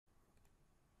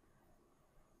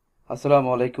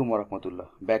Assalamualaikum warahmatullah.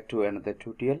 Back to another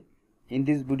tutorial. In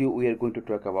this video we are going to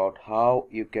talk about how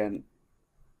you can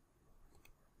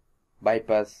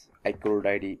bypass iCloud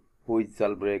ID with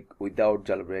jailbreak, without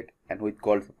jailbreak, and with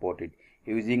call supported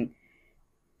using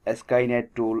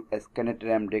SkyNetTool, Skynet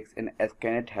RAMDISK, and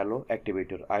Skynet Hello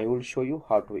Activator. I will show you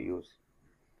how to use.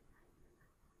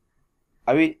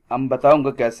 अभी हम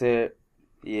बताऊंगा कैसे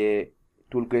ये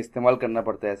tool को इस्तेमाल करना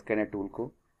पड़ता है स्कैनेट टूल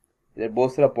को। इधर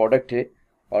बहुत सारा प्रोडक्ट है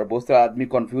और बहुत सारा आदमी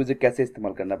कंफ्यूज है कैसे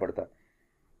इस्तेमाल करना पड़ता।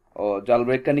 और जाल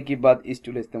ब्रेक करने के बाद इस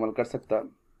टूल इस्तेमाल कर सकता,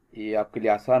 ये आपके लिए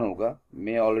आसान होगा।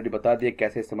 मैं ऑलरेडी बता दिया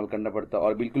कैसे इस्तेमाल करना पड़ता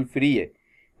और बिल्कुल फ्री है,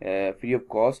 फ्री ऑफ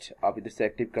कॉस्ट। आप इधर से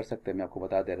एक्टिव कर सकते हैं, मैं आपको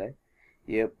बता दे रहा है।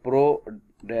 ये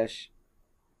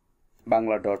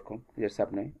pro-bangla.com जैसे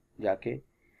आपने जाके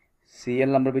सीरियल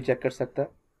नंबर भी चेक कर सकता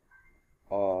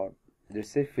और इधर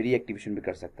से फ्री एक्टिवेशन भी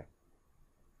कर सकता।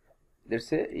 इधर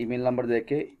से ईमेल नंबर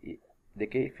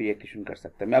देके फ्री एक्टिवेशन कर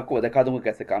सकता है। मैं आपको दिखा दूंगा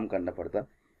कैसे काम करना पड़ता।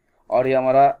 और ये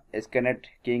हमारा स्कैनेट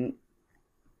किंग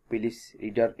प्लेलिस्ट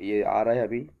रीडर ये आ रहा है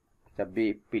अभी। जब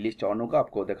भी प्लेलिस्ट ऑन होगा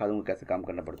आपको दिखा दूंगा कैसे काम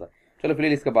करना पड़ता। चलो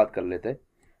प्लेलिस्ट का बात कर लेते हैं।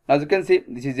 Now you can see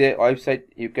this is a website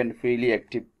you can freely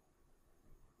active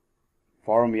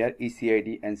form here ECID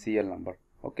and serial number,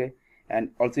 okay, and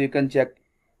also you can check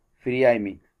free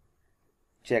IME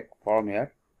check form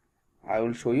here. I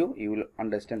will show you, you will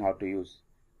understand how to use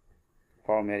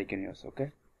form here, you can use, okay.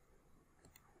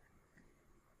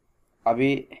 अभी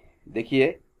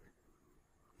देखिए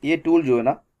ये tool जो है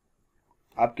ना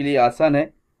आपके लिए आसान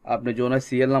है। आपने जो ना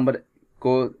सीरियल नंबर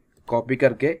को कॉपी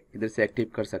करके इधर से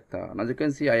एक्टिव कर सकता है। Now you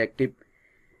can see I active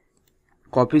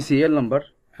copy serial number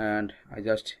and I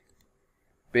just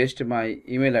paste my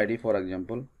email ID, for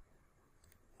example,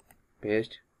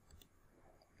 paste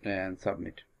and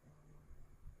submit.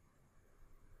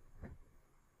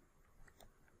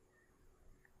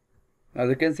 As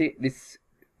you can see, this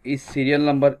is serial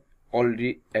number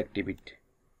already activate.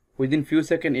 Within few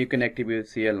seconds you can activate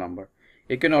serial number.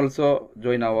 You can also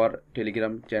join our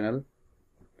Telegram channel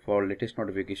for latest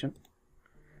notification.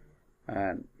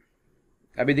 And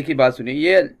अभी देखिए बात सुनिए,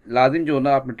 ये लाजिम जो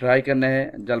ना आपने try करना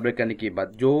है जाल ब्रेक करने के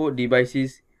बाद। जो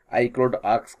डिवाइसेस iCloud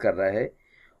आक्स कर रहा है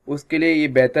उसके लिए ये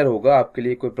बेहतर होगा, आपके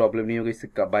लिए कोई प्रॉब्लम नहीं होगी,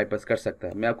 इससे बाईपास कर सकता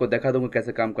है। मैं आपको दिखा दूंगा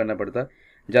कैसे काम करना पड़ता।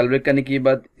 जाल ब्रेक करने के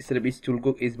बाद सिर्फ इस टूल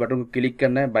को, इस बटन को क्लिक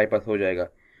करना है, बाईपास हो जाएगा।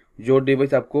 जो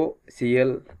डिवाइस आपको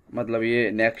सीरियल मतलब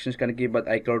ये नेक्स्ट करने के बाद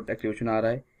iCloud एक्टिवेशन आ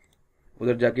रहा है,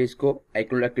 उधर जाके इसको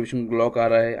iCloud एक्टिवेशन ब्लॉक आ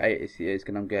रहा है,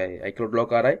 इसका नाम क्या है, iCloud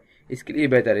ब्लॉक आ रहा है, इसके लिए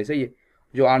बेहतर है। सही है।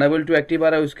 जो अनेबल टू एक्टिव आ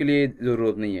रहा है उसके लिए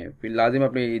ज़रूरत नहीं है, फिर लाजिम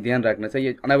अपने ध्यान रखना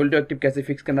चाहिए। अनेबल टू एक्टिव कैसे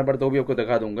फिक्स करना पड़ता है वो भी आपको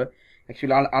दिखा दूंगा।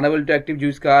 एक्चुअली अनेबल टू एक्टिव जो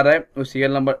इसका आ रहा है वो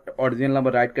serial number original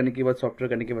number right करने के बाद सॉफ्टवेयर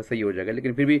करने के बाद सही हो जाएगा,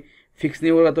 लेकिन फिर भी फिक्स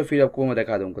नहीं होगा तो फिर आपको मैं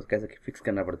दिखा दूंगा कैसे फिक्स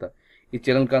करना पड़ता। इस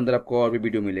चैनल के अंदर आपको और भी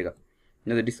वीडियो मिलेगा,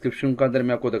 जैसे डिस्क्रिप्शन के अंदर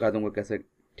मैं आपको दिखा दूंगा कैसे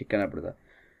ठीक करना पड़ता।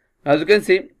 As you can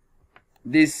see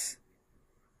this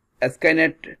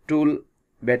Skynet tool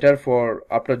better for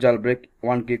after jailbreak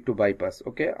 1 gig to bypass,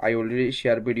 okay. I already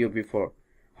shared video before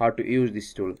how to use this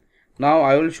tool. Now I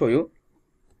will show you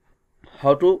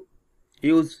how to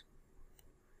use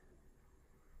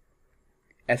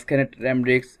Skynet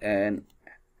RAMDISK and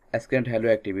Skynet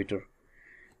Hello Activator.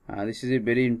 This is a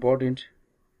very important.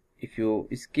 If you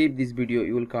skip this video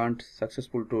you will can't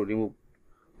successful to remove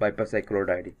bypass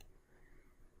iCloud ID.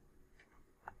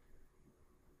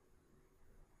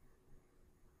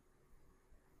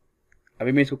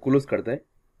 अभी मैं इसको close करता है।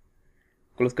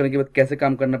 Close करने के बाद कैसे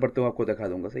काम करना पड़ता है आपको दिखा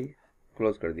दूंगा। सही है,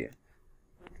 क्लोज कर दिया।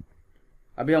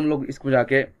 अभी हम लोग इसको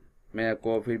जाके मैं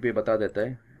आपको फिर भी बता देता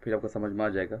है, फिर आपको समझ में आ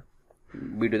जाएगा।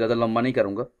 वीडियो ज़्यादा लंबा नहीं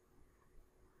करूंगा।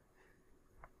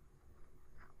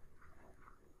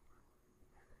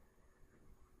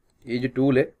 ये जो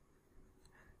टूल है,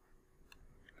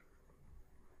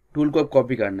 टूल को अब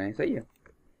कॉपी करना है। सही है।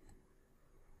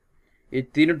 ये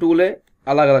तीनों टूल है,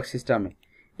 अलग अलग सिस्टम है।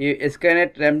 ये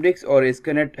स्काईनेट रैमडिस्क और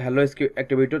स्काईनेट हेलो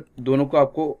एक्टिवेटर दोनों को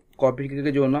आपको कॉपी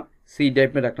करके जो ना सी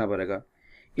ड्राइव में रखना पड़ेगा।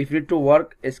 If need to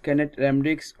work Skynet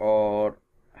रैमडिस्क और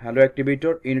hello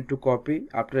activator you need to copy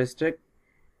after stake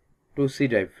to C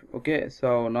drive, okay.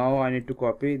 So now I need to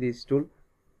copy this tool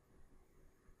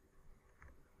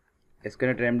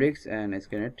Skynet रैमडिस्क and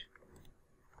Skynet,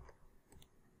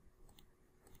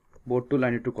 both tool I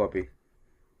need to copy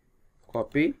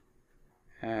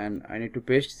and I need to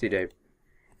paste C drive.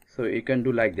 So you can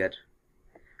do like that.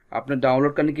 आपने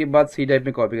download करने के बाद C drive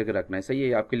में copy करके रखना है। सही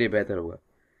है, आपके लिए बेहतर होगा।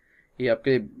 ये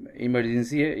आपके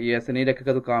इमरजेंसी है, ये ऐसे नहीं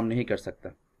रखेगा तो काम नहीं कर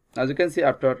सकता। As you can see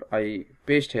after I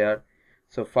paste here,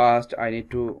 so first I need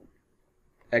to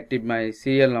active my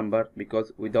serial number because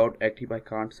without active I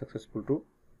can't successful to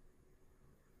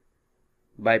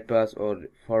bypass or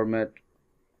format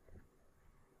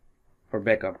or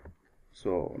backup.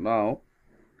 So now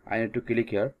I need to click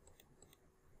here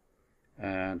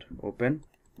and open.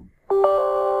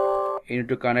 You need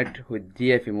to connect with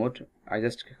DFE mode. I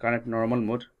just connect normal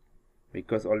mode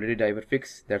because already driver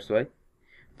fixed, that's why.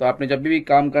 तो आपने जब भी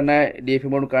काम करना है DFE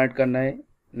mode में connect करना है,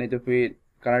 नहीं तो फिर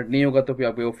कनेक्ट नहीं होगा तो फिर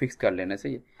आपको वो फिक्स कर लेना है,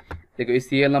 सही है। देखो इस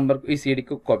सीरियल नंबर को, इस सीडी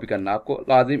को कॉपी करना, आपको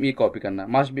लाजिम ये कॉपी करना,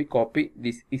 must be copy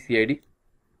this CD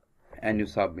and you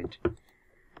submit.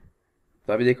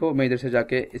 तो अभी देखो मैं इधर से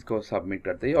जाके इसको सबमिट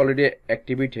करते हैं, ऑलरेडी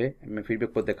एक्टिवेट है, मैं फिर भी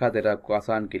आपको दिखा दे रहा आपको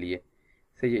आसान के लिए,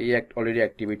 सही है। ये ऑलरेडी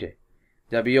एक्टिवेट है,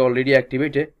 जब ये ऑलरेडी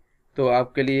एक्टिवेट है तो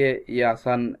आपके लिए ये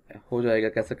आसान हो जाएगा।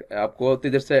 कैसे आपको तो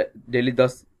इधर से डेली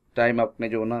 10 टाइम आपने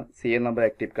जो ना सीरियल नंबर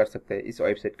एक्टिव कर सकते हैं इस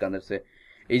वेबसाइट के अंदर से।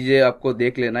 ये आपको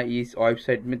देख लेना, इस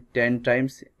वेबसाइट में 10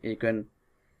 times you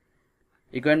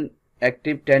can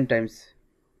active 10 times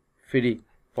free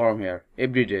from here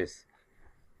every days.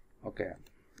 Okay,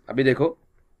 अभी देखो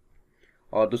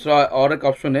और दूसरा और एक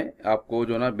ऑप्शन है, आपको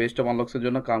जो ना बेस्ट ऑफ अनलॉक से जो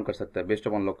ना काम कर सकता है। बेस्ट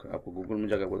ऑफ अनलॉक आपको गूगल में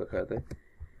जाकर दिखा जाता है,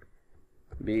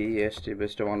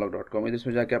 bestoffunlock.com,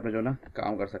 इसमें जाके आपने जो ना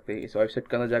काम कर सकते हैं। इस वेबसाइट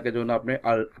के अंदर जाके जो ना अपने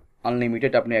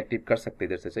अनलिमिटेड अपने एक्टिव कर सकते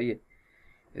हैं इधर से, सही है।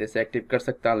 इधर से एक्टिव कर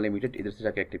सकता है अनलिमिटेड, इधर से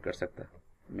जाके एक्टिव कर सकता है।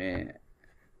 मैं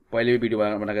पहले भी वीडियो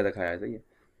बना के दिखाया है, सही है।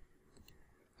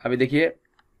 अभी देखिए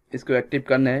इसको एक्टिव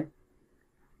करना है।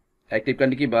 एक्टिव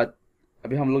करने के बाद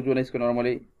अभी हम लोग जो है इसको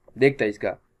नॉर्मली देखते हैं,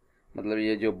 इसका मतलब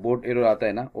ये जो बोट एरर आता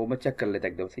है ना वो मैं चेक कर लेता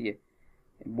है एकदम, सही है।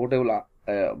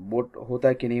 बोट होता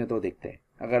है कि नहीं होता वो देखते हैं,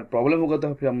 अगर प्रॉब्लम होगा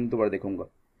तो फिर हम दोबारा देखूंगा।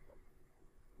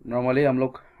 नॉर्मली हम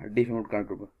लोग DFE मोड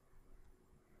कनेक्ट होगा।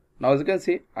 Now as you can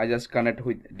see, I just connect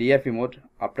with DFE mode.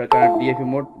 After connect DFE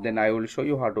mode, then I will show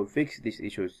you how to fix these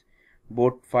issues.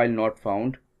 Boot file not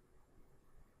found.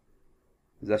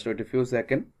 Just wait a few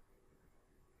seconds.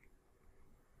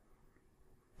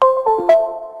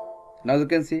 Now as you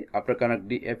can see, after connect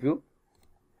DFU,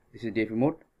 this is DFE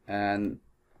mode and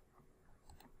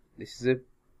this is a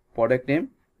product name.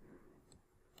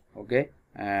 Okay,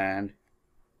 and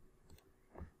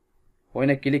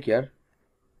when I click here,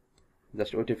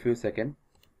 just wait a few seconds.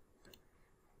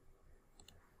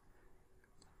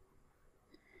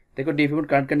 देखो DFE mode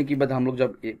connect करने के बाद हम लोग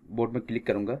जब board में click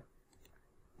करूंगा,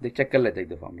 देख चेक कर लेते हैं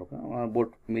एक दफ़ा हम लोग वहाँ बोर्ड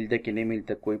मिलता है कि नहीं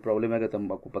मिलता। कोई प्रॉब्लम है तो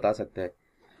हम आपको बता सकते हैं,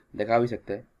 दिखा भी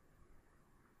सकते हैं।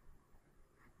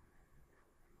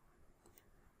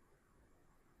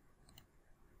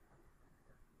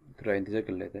 थोड़ा इंतजार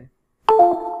कर लेते हैं।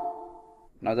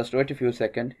 Now just wait a few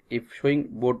seconds. If showing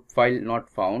boot file not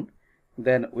found,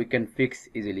 then we can fix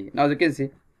easily. Now as you can see,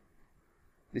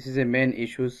 this is the main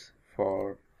issues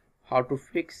for how to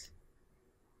fix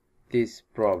this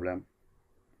problem.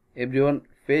 Everyone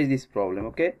face this problem,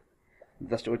 okay?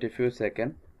 Just wait a few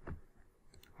seconds.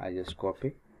 I just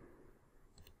copy,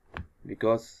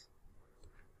 because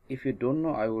if you don't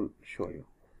know I will show you.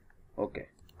 Okay,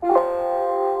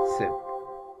 save.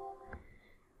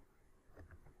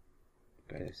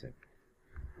 Okay, save.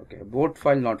 Okay, boot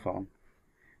file not found.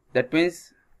 That means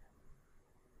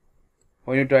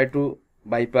when you try to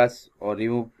bypass or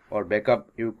remove or backup,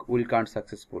 you will can't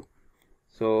successful.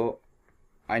 So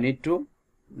I need to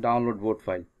download boot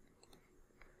file.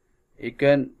 You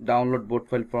can download boot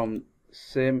file from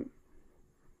same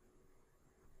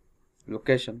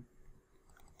location.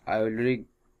 I already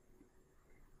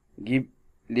give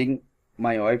link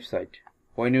my website.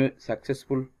 When you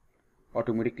successful,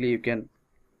 automatically you can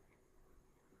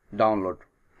download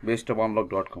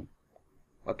bestoffunlock.com.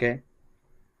 okay,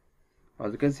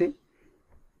 as you can see,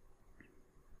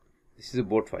 this is a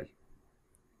boot file.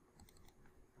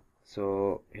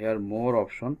 So here more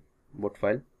option, boot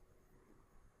file.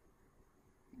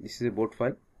 This is a boot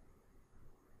file.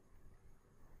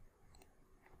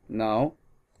 Now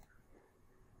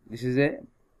this is a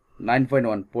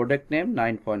 9.1 product name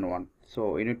 9.1.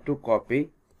 so you need to copy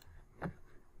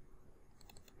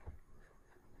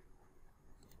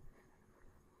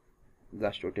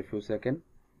just wait a few seconds.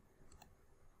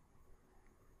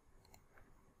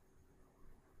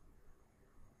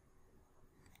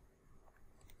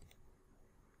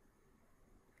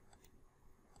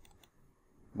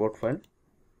 Boot file.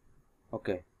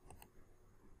 Okay,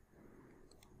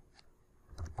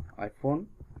 iPhone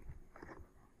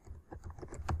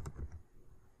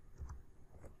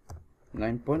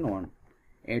 9.1.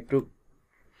 You need to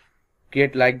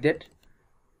create like that,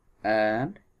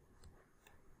 and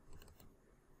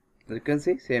you can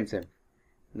see same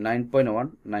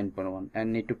 9.1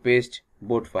 and need to paste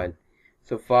boot file.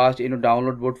 So first you know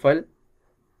download boot file.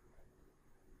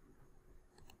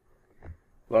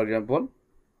 For example,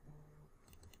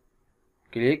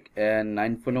 click and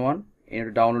 9.1 you need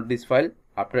to download this file.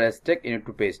 After a step you need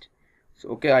to paste. So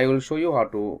okay, I will show you how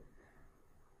to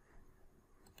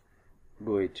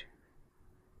do it.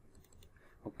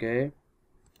 Okay,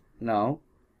 now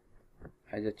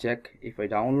I just check if I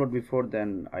download before,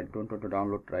 then I don't want to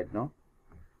download right now.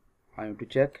 I have to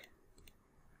check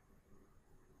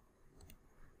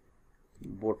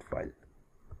boot file,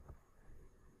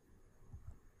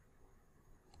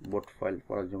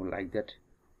 for example, like that.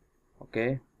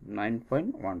 Okay,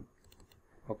 9.1.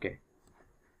 okay,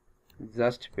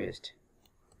 just paste.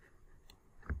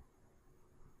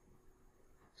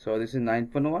 So this is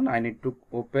 9.1. I need to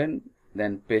open,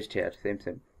 then paste here, same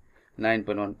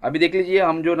 9.1. अभी देख लीजिए,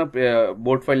 हम जो ना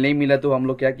board file नहीं मिला तो हम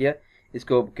लोग क्या किया,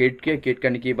 इसको क्रिएट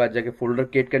करने के बाद जाके फोल्डर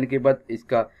क्रिएट करने के बाद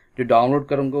इसका जो डाउनलोड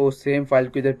करूंगा वो सेम फाइल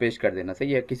को इधर पेस्ट कर देना।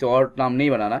 सही है, किसी और नाम नहीं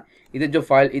बनाना। इधर जो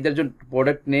फाइल, इधर जो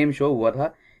प्रोडक्ट नेम शो हुआ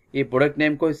था, ये प्रोडक्ट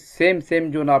नेम को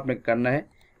सेम जो ना आपने करना है,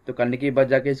 तो करने के बाद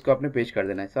जाके इसको आपने पेस्ट कर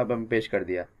देना है। सब हम पेस्ट कर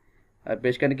दिया।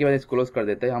 पेस्ट करने के बाद इसको क्लोज कर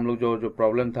देते हैं। हम लोग जो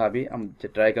प्रॉब्लम था अभी हम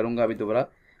ट्राई करूंगा। अभी दोबारा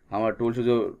हमारा टूल से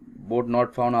जो बोर्ड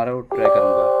नॉट फाउंड आ रहा है वो ट्राई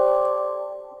करूंगा।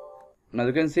 Now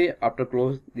you can see after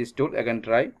close this tool I can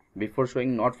try before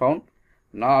showing not found.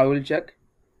 Now I will check,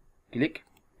 click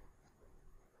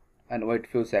and wait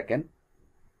few seconds.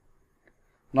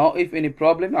 Now if any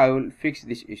problem I will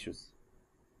fix these issues.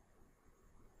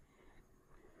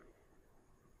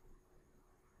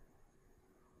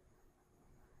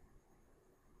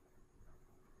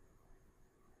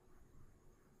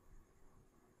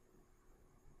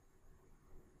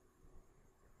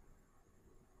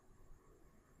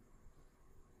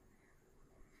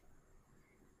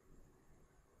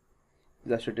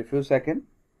 Just wait a few seconds,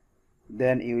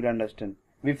 then you will understand.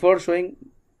 Before showing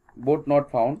boot not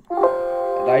found,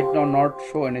 right now not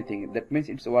show anything. That means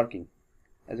it's working.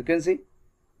 As you can see,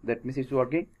 that means it's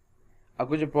working.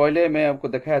 आपको जो पहले मैं आपको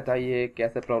दिखाया था ये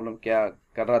कैसा problem क्या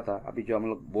कर रहा था, अभी जो हम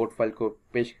लोग बोर्ड फाइल को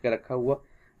पेश करके रखा हुआ,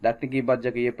 डालने की बाद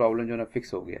जाके ये प्रॉब्लम जो ना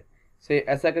फिक्स हो गया। से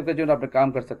ऐसा करके जो ना अपने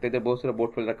काम कर सकते थे। बहुत सारा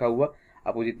बोर्ड फाइल रखा हुआ,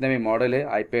 आपको जितने भी मॉडल है,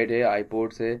 आईपैड है,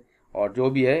 आईपोड्स है और जो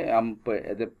भी है, हम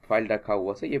फाइल रखा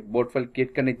हुआ। से ये बोर्ड फाइल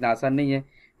क्रिएट करना इतना आसान नहीं है।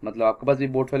 मतलब आपके पास भी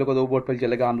बोर्ड फाइल को 2 बोर्ड फाइल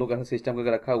चलेगा, हम लोग ऐसा सिस्टम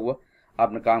करके रखा हुआ,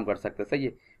 आपने काम कर सकते हैं। सही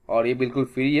है, और ये बिल्कुल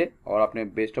फ्री है और आपने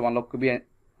बेस्ट ऑफ अनलॉक को भी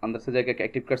अंदर से जाकर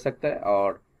एक्टिव कर सकता है।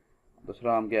 और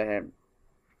दूसरा हम क्या है,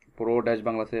 प्रो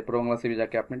बांग्ला से भी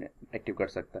जाके आपने एक्टिव कर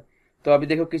सकता है। तो अभी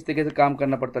देखो किस तरीके से काम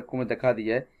करना पड़ता है, मैं दिखा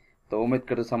दिया है। तो उम्मीद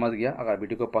करते समझ गया। अगर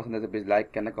वीडियो को पसंद है तो प्लीज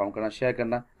लाइक करना, कमेंट करना, शेयर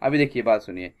करना। अभी देखिए बात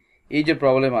सुनिए, ये जो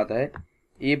प्रॉब्लम आता है,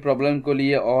 ये प्रॉब्लम को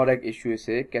लिए और एक इश्यू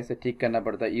से कैसे ठीक करना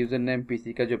पड़ता है। यूजर नेम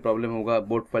पीसी का जो प्रॉब्लम होगा,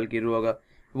 बोर्ड फाइल की एरर होगा,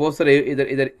 बहुत सारे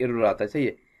इधर एरर आता है। सही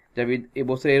है, जब ये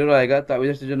बहुत सारे एरर आएगा तो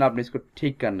इधर से जो ना आपने इसको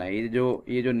ठीक करना है।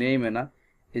 ये जो नेम है ना,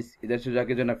 इस इधर से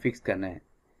जाके जो ना फिक्स करना है।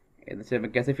 इधर से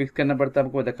कैसे फिक्स करना पड़ता है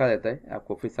आपको दिखा देता है,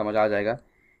 आपको फिर समझ आ जाएगा।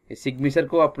 इस सिग्नेचर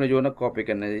को आपने जो ना कॉपी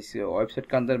करना है। इस वेबसाइट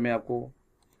के अंदर में आपको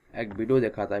एक वीडियो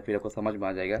दिखाता है, फिर आपको समझ में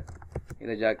आ जाएगा।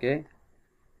 इधर जाके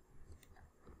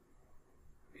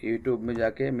यूट्यूब में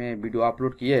जाके मैं वीडियो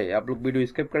अपलोड किए है, आप लोग वीडियो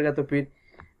स्किप कर गया तो फिर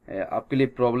आपके लिए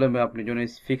प्रॉब्लम है। आपने जो है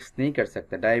फिक्स नहीं कर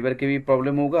सकता, ड्राइवर की भी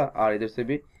प्रॉब्लम होगा और इधर से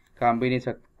भी काम भी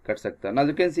नहीं कर सकता। Now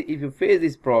you can see if you face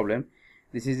this problem,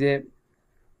 this is a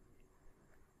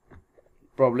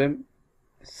problem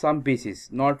some pieces,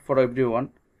 not for everyone.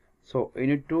 So you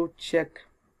need to check,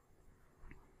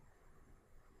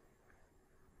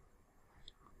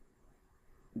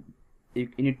 you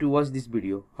need to watch this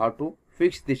video how to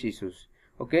fix these issues.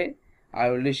 Okay, I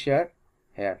already share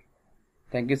here.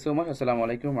 Thank you so much. Assalamu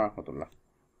alaikum warahmatullah.